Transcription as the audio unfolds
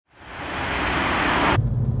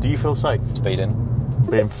Do you feel safe? Speeding.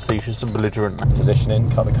 Being facetious and belligerent. Positioning,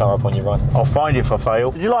 cut the car up on your right. I'll find you if I fail.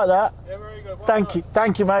 Did you like that? Yeah, very good.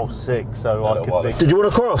 Thank you, mate. Oh, sick, so I could be... Did you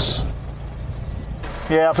want to cross?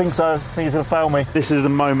 Yeah, I think so. I think he's going to fail me. This is the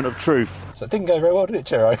moment of truth. So it didn't go very well, did it,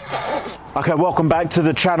 Ciro? Okay, welcome back to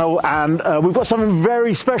the channel, and we've got something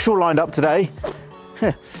very special lined up today.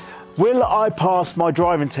 Will I pass my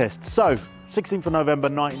driving test? So, 16th of November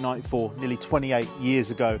 1994, nearly 28 years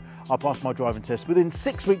ago, I passed my driving test within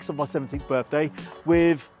 6 weeks of my 17th birthday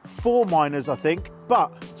with 4 minors, I think.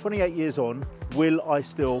 But 28 years on, will I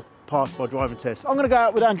still pass my driving test? I'm going to go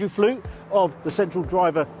out with Andrew Flute of the Central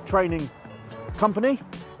Driver Training Company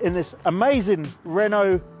in this amazing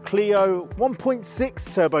Renault Clio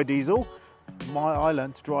 1.6 turbo diesel. I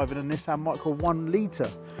learned to drive in a Nissan Micra 1 litre.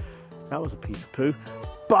 That was a piece of poo.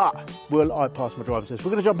 But will I pass my driving test?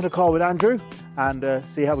 We're going to jump in the car with Andrew and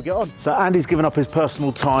see how we get on. So Andy's given up his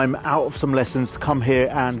personal time out of some lessons to come here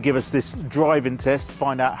and give us this driving test,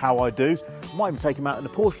 find out how I do. I might even take him out in the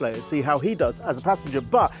Porsche later, see how he does as a passenger.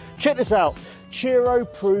 But check this out,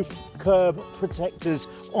 Ciro-proof curb protectors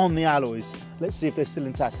on the alloys. Let's see if they're still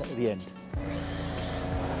intact at the end.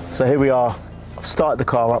 So here we are. I've started the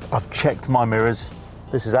car up. I've checked my mirrors.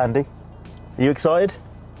 This is Andy. Are you excited?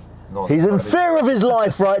 He's in fear of his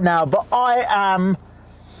life right now, but I am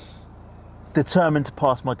determined to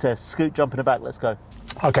pass my test. Scoot, jump in the back, let's go.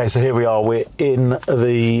 Okay, so here we are. We're in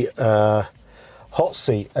the hot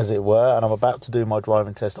seat, as it were, and I'm about to do my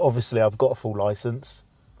driving test. Obviously, I've got a full licence.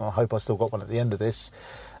 I hope I still got one at the end of this.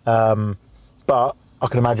 But I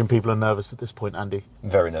can imagine people are nervous at this point, Andy.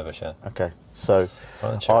 Very nervous, yeah. Okay, so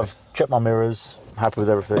I've checked my mirrors. I'm happy with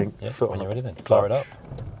everything. Yeah, when you're ready then, fire it up.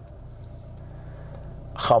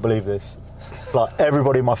 I can't believe this. Like,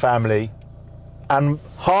 everybody in my family and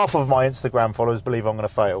half of my Instagram followers believe I'm going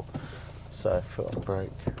to fail. So, foot on the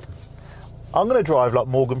brake. I'm going to drive like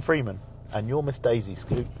Morgan Freeman, and you're Miss Daisy,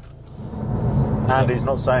 Scoot. Andy's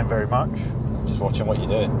not saying very much. I'm just watching what you're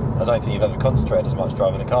doing. I don't think you've ever concentrated as much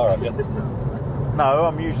driving a car, have you? No,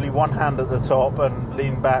 I'm usually one hand at the top and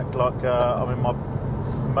lean back like I'm in my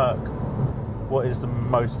Merc. What is the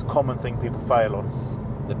most common thing people fail on?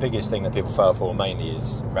 The biggest thing that people fail for mainly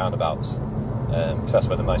is roundabouts, because that's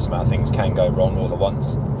where the most amount of things can go wrong all at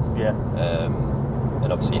once. Yeah.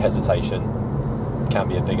 And obviously hesitation can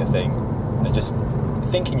be a bigger thing, and just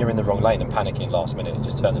thinking you're in the wrong lane and panicking last minute and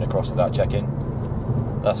just turning across without checking.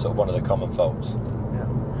 That's sort of one of the common faults.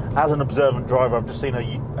 Yeah. As an observant driver, I've just seen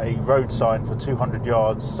a road sign for 200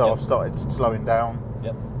 yards, so Yep. I've started slowing down.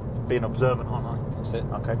 Yep. Being observant, aren't I? That's it.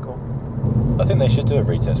 Okay, cool. I think they should do a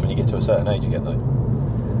retest when you get to a certain age again, though.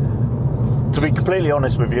 To be completely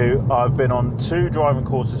honest with you, I've been on 2 driving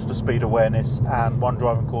courses for speed awareness and 1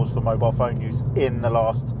 driving course for mobile phone use in the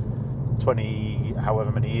last 20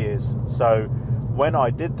 however many years. So when I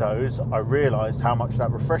did those, I realised how much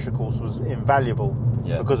that refresher course was invaluable,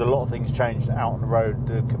 because a lot of things changed out on the road,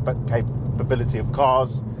 the capability of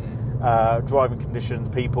cars, driving conditions,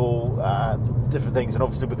 people, different things, and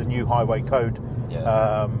obviously with the new highway code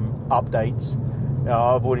updates.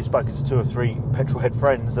 I've already spoken to 2 or 3 petrolhead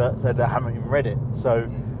friends that haven't even read it. So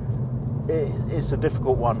it's a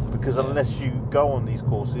difficult one, because unless you go on these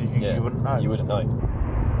courses, you wouldn't know. You wouldn't know.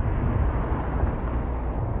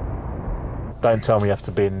 Don't tell me you have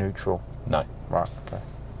to be in neutral. No. Right, okay.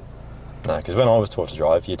 No, because when I was taught to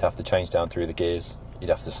drive, you'd have to change down through the gears.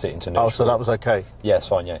 You'd have to sit into neutral. Oh, so that was okay? Yeah, it's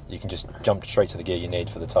fine, yeah. You can just jump straight to the gear you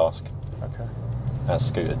need for the task. Okay. As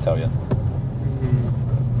Scooter would tell you.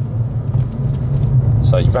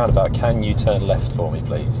 So roundabout, can you turn left for me,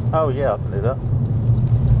 please? Oh yeah, I can do that.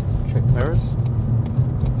 Check mirrors.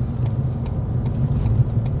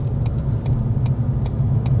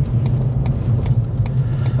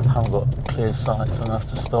 I haven't got clear sight, so I'm going to have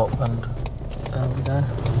to stop, and there we go.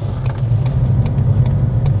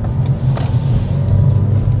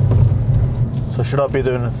 So should I be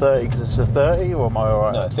doing a 30 because it's a 30, or am I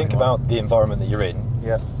alright? No, think about the environment that you're in.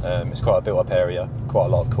 Yeah. It's quite a built-up area, quite a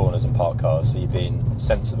lot of corners and parked cars, so you're being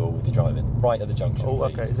sensible with your driving. Right at the junction, Oh,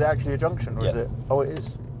 please. okay. Is it actually a junction, or is it? Oh, it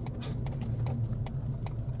is.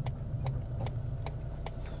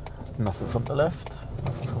 Nothing from the left,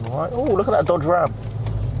 nothing from the right. Oh, look at that Dodge Ram.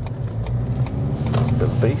 Bit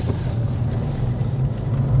of a beast.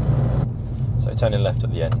 So turning left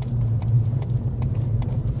at the end.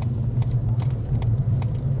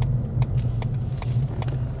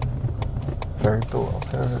 Very built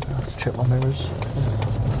up there. I have to check my mirrors.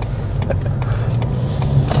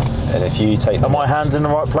 And if you take... Are my hands in the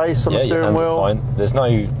right place on the steering your hands wheel? are fine. There's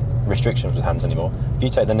no restrictions with hands anymore. If you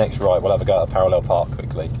take the next right, we'll have a go at a parallel park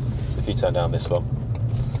quickly. So if you turn down this one.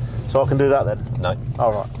 So I can do that then? No.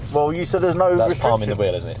 All right. Well, you said there's no That's restriction. palming the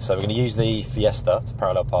wheel, isn't it? So we're going to use the Fiesta to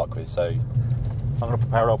parallel park with. So I'm going to put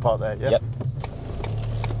parallel park there, yeah? Yep.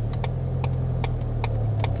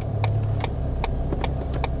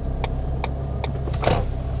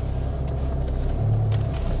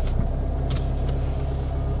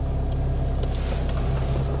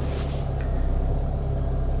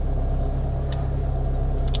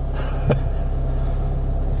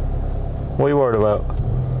 What are you worried about?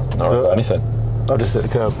 Not about anything. I'll just hit the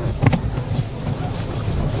curb.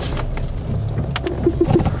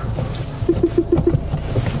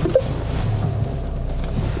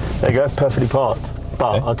 There you go, perfectly parked.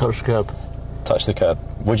 But Okay. I touched the curb. Touch the curb.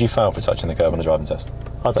 Would you fail for touching the curb on a driving test?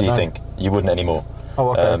 I don't Do you know. think? You wouldn't anymore. Oh,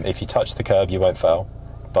 okay. If you touch the curb, you won't fail.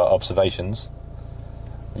 But observations,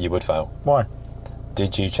 you would fail. Why?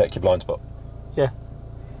 Did you check your blind spot? Yeah,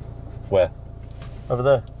 Where? over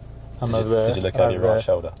there. And over there. Did you look over your right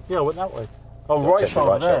shoulder? Yeah, I went that way. Oh, Check right your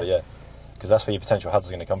shoulder, right there. shoulder, yeah. Because that's where your potential hazards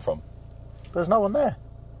are going to come from. There's no one there.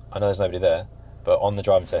 I know there's nobody there, but on the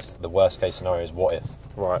driving test, the worst case scenario is what if?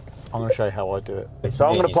 Right, I'm going to show you how I do it. So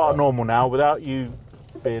I'm going to park normal now without you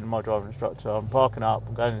being my driving instructor. I'm parking up,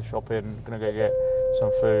 I'm going in the shopping, going to go get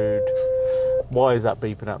some food. Why is that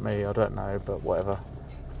beeping at me? I don't know, but whatever.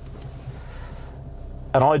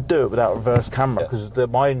 And I do it without reverse camera because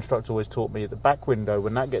my instructor always taught me the back window,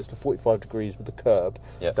 when that gets to 45 degrees with the curb,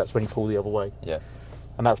 that's when you pull the other way. Yeah.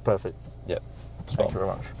 And that's perfect. Yep. Thank you very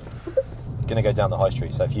much. Going to go down the high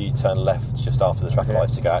street, so if you turn left just after the traffic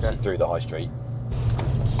lights to go actually through the high street.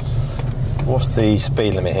 What's the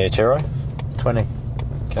speed limit here, Ciro? 20.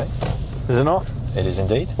 Okay. Is it not? It is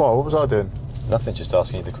indeed. Well, what was I doing? Nothing, just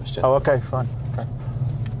asking you the question. Oh, okay, fine. Okay.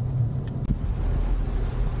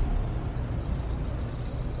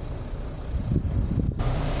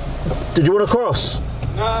 Did you want to cross?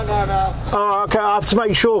 No. Oh, okay, I have to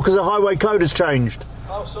make sure because the highway code has changed.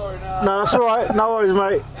 Oh, sorry, no. No, that's all right. No worries,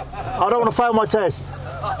 mate. I don't want to fail my test.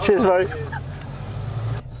 Cheers, mate.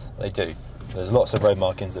 They do. There's lots of road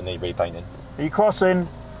markings that need repainting. Are you crossing?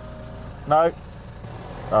 No.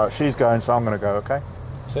 Oh, she's going, so I'm going to go, okay?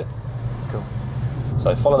 That's it. Cool.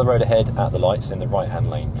 So follow the road ahead at the lights in the right-hand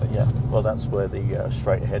lane, please. Yeah, well, that's where the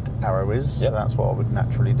straight ahead arrow is, so Yep. that's what I would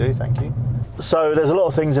naturally do, thank you. So there's a lot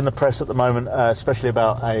of things in the press at the moment, especially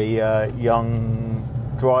about a young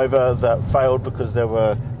driver that failed because there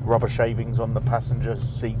were rubber shavings on the passenger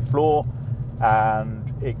seat floor,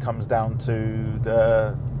 and it comes down to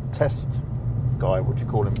the test guy, what do you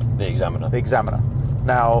call him? The examiner. The examiner.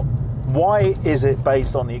 Now, why is it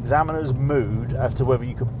based on the examiner's mood as to whether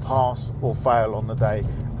you could pass or fail on the day?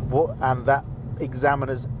 And that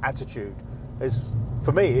examiner's attitude is,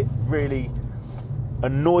 for me, it really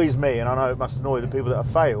annoys me, and I know it must annoy the people that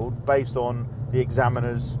have failed, based on the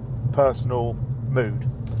examiner's personal mood.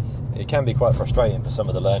 It can be quite frustrating for some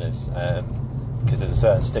of the learners because there's a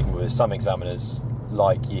certain stigma with some examiners,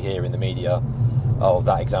 like you hear in the media, oh,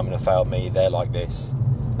 that examiner failed me, they're like this.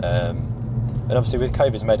 And obviously with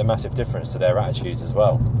COVID's made a massive difference to their attitudes as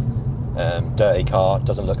well. Dirty car,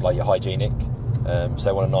 doesn't look like you're hygienic, so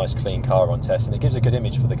they want a nice clean car on test, and it gives a good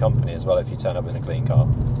image for the company as well if you turn up in a clean car.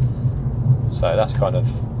 So that's kind of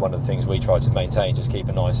one of the things we try to maintain, just keep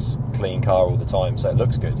a nice clean car all the time so it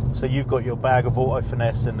looks good. So you've got your bag of auto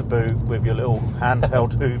finesse in the boot with your little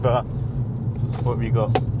handheld Hoover. What have you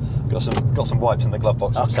got? Got some wipes in the glove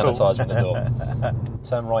box, some cool. sanitizer on the door.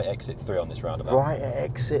 Turn right, exit 3 on this roundabout. Right at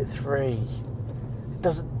exit 3.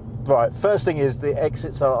 Doesn't. Right, first thing is the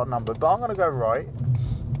exits are numbered, but I'm going to go right,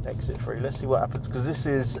 exit 3. Let's see what happens, because this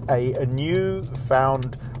is a new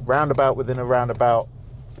found roundabout within a roundabout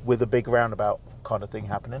with a big roundabout kind of thing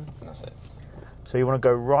happening. That's it. So you want to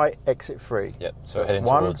go right, exit 3. Yep, so heading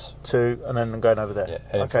 1, towards... 2, and then I'm going over there. Yeah,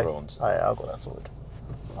 heading for Rawns. Oh, yeah, I've got that sorted.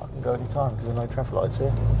 I can go any time because there are no traffic lights here.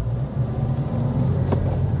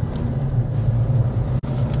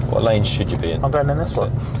 What lane should you be in? I'm going in this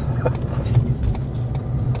one.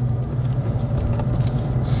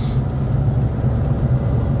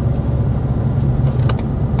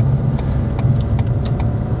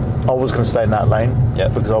 I was going to stay in that lane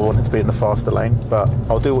because I wanted to be in the faster lane, but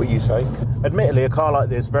I'll do what you say. Admittedly, a car like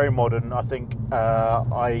this, very modern. I think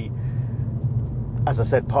as I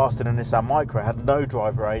said, passed in a Nissan Micra, had no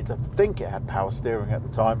driver aids. I think it had power steering at the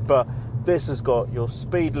time, but this has got your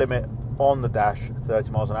speed limit on the dash,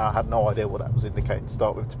 30 miles an hour. I had no idea what that was indicating to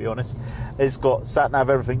start with, to be honest. It's got sat-nav,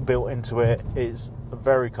 everything built into it. It's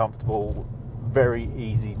very comfortable, very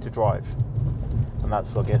easy to drive. And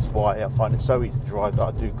that's, I guess, why I find it so easy to drive that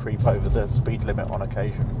I do creep over the speed limit on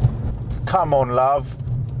occasion. Come on, love.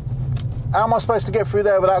 How am I supposed to get through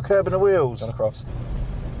there without curbing the wheels? John across.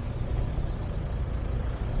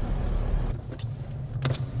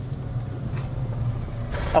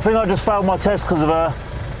 I think I just failed my test because of her.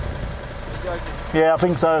 Yeah, I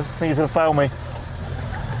think so. I think he's going to fail me.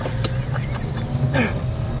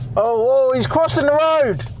 Oh, he's crossing the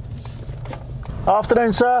road.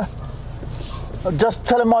 Afternoon, sir. I'm just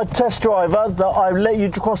telling my test driver that I let you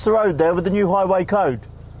cross the road there with the new highway code.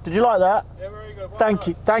 Did you like that? Yeah, very good.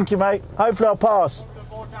 Thank you, mate. Hopefully I'll pass.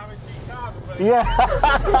 Yeah,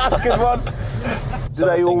 good one. Do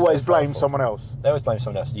they always blame someone else? They always blame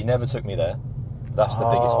someone else. You never took me there. That's the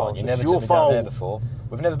biggest one. You never your took me fault. down there before.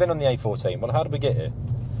 We've never been on the A14. Well, how did we get here?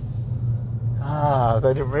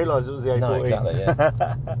 They didn't realise it was the A14. No, exactly,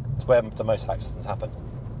 yeah. It's where the most accidents happen.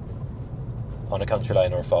 On a country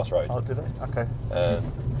lane or a fast road. Oh, did they? Okay.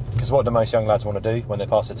 Because what do most young lads want to do when they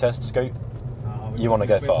pass the test, Scoot? You want to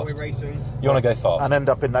go fast. You want to go fast. And end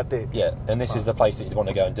up in that ditch. Yeah, and this is the place that you'd want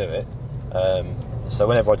to go and do it. So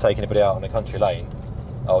whenever I take anybody out on a country lane,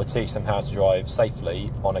 I would teach them how to drive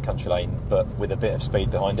safely on a country lane, but with a bit of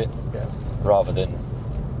speed behind it, rather than...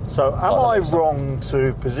 So am I wrong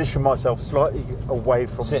to position myself slightly away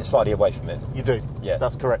from... Sit slightly away from it. You do? Yeah.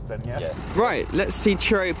 That's correct then, yeah? Yeah. Right, let's see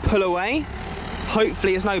Ciro pull away.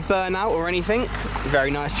 Hopefully there's no burnout or anything.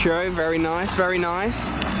 Very nice, Ciro, very nice, very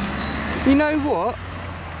nice. You know what?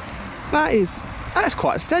 That's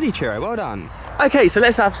quite steady, Ciro, well done. Okay, so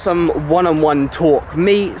let's have some one-on-one talk.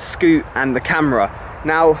 Me, Scoot and the camera.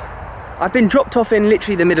 Now, I've been dropped off in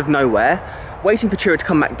literally the middle of nowhere, waiting for Ciro to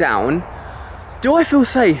come back down. Do I feel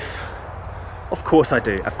safe? Of course I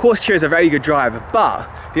do. Of course Ciro's a very good driver, but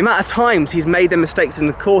the amount of times he's made the mistakes in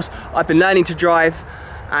the course, I've been learning to drive,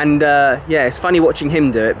 and yeah, it's funny watching him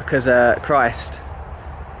do it because, Christ,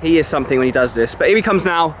 he is something when he does this. But here he comes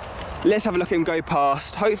now. Let's have a look at him go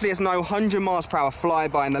past. Hopefully there's no 100 miles per hour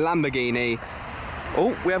flyby in the Lamborghini.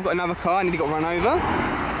 Oh, we have got another car, nearly got run over.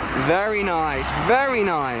 Very nice, very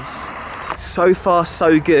nice. So far,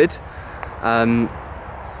 so good.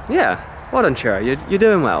 Yeah, well done, Ciro, you're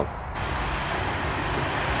doing well.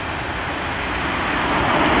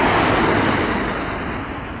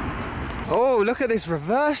 Oh, look at this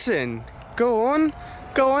reversing. Go on,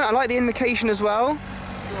 I like the indication as well.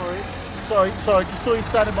 Sorry, just saw you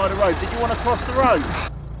standing by the road. Did you want to cross the road?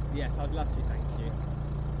 Yes, I'd love to, thank you.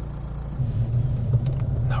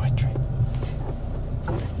 No entry.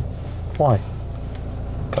 Why?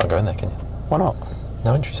 Can't go in there, can you? Why not?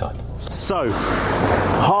 No entry sign. So,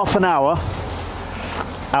 half an hour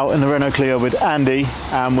out in the Renault Clio with Andy,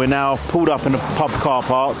 and we're now pulled up in a pub car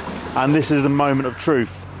park, and this is the moment of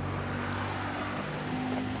truth.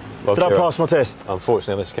 Well, Did I pass my test?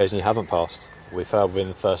 Unfortunately, on this occasion, you haven't passed. We failed within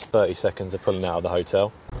the first 30 seconds of pulling out of the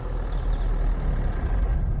hotel.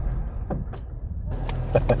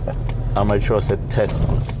 I made sure I said test.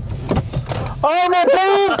 Oh my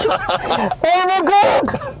god! Oh my god!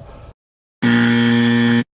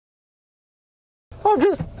 I'm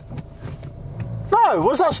just... No,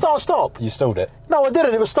 was that start-stop? You stalled it. No, I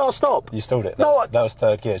didn't. It was start-stop. You stalled it. No, That was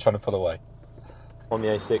third gear, trying to pull away. On the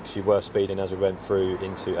A6, you were speeding as we went through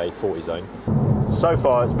into a 40 zone. So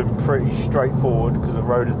far, it's been pretty straightforward because the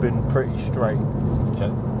road has been pretty straight. Okay.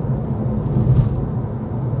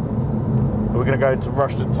 We're going to go into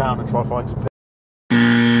Rushden town and try to find some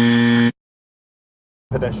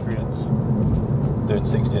pedestrians. Doing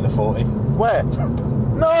 60 and a 40. Where?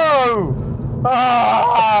 No!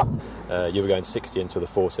 Ah! You were going 60 into the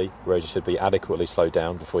 40, whereas you should be adequately slowed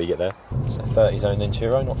down before you get there. So 30 zone then,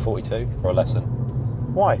 Ciro, not 42, or a lesson.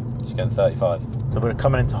 Why? She's going 35. So we're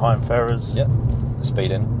coming into Higham Ferrers. Yep.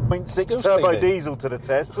 Speeding. 0.6 turbo diesel to the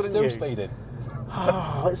test, wouldn't Still you? speeding.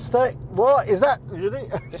 Oh, it's 30. What is that?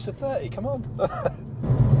 It's a 30, come on.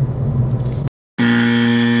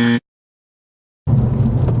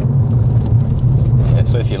 Yeah,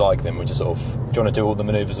 so if you like them, we just sort of... Do you want to do all the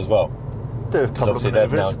manoeuvres as well? Do a Because couple of obviously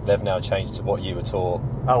manoeuvres. they've now changed to what you were taught.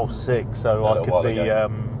 Oh, sick. So A I little could while be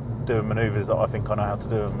ago. doing manoeuvres that I think I know how to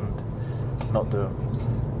do and not do them.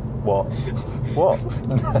 What? What?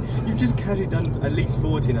 You've just casually done at least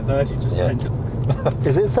 40 and a 30 just Yeah. then.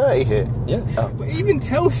 Is it 30 here? Yeah. But it even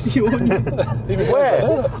tells you on your...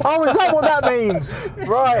 Where? Oh, is that what that means?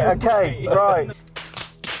 Right, okay, right.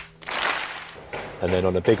 And then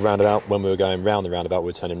on a big roundabout, when we were going round the roundabout, we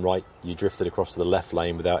were turning right, you drifted across to the left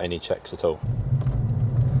lane without any checks at all.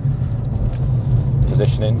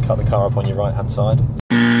 Positioning, cut the car up on your right hand side.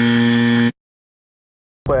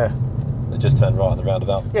 Where? They just turned right on the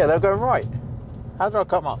roundabout. Yeah, they're going right. How did I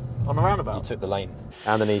come up? On the roundabout? You took the lane.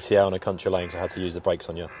 And an ETA on a country lane, so I had to use the brakes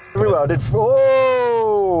on you. Very well, I did.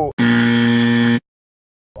 Oh!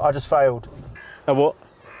 I just failed. What?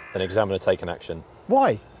 An examiner taken action.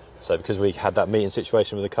 Why? So because we had that meeting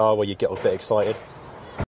situation with the car where you get a bit excited.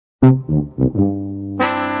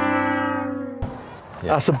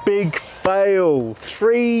 Yeah. That's a big fail.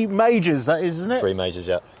 3 majors, that is, isn't it? 3 majors,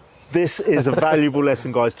 yeah. This is a valuable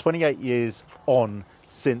lesson, guys. 28 years on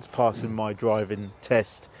since passing my driving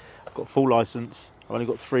test. I've got full license. I've only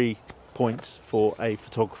got 3 points for a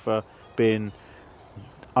photographer being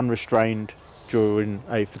unrestrained during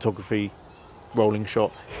a photography rolling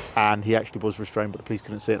shot, and he actually was restrained, but the police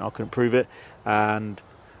couldn't see it and I couldn't prove it. And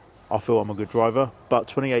I feel I'm a good driver, but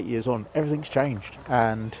 28 years on, everything's changed,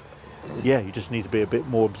 and yeah, you just need to be a bit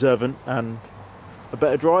more observant and a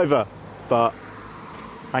better driver. But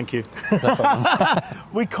thank you.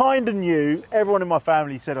 We kind of knew. Everyone in my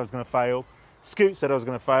family said I was going to fail. Scoot said I was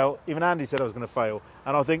going to fail. Even Andy said I was going to fail.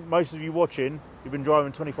 And I think most of you watching, you've been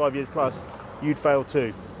driving 25 years plus, you'd fail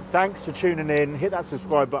too. Thanks for tuning in. Hit that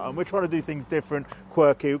subscribe button. We're trying to do things different,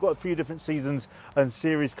 quirky. We've got a few different seasons and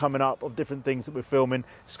series coming up of different things that we're filming.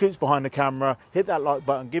 Scoot's behind the camera. Hit that like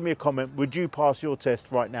button. Give me a comment. Would you pass your test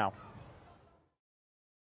right now?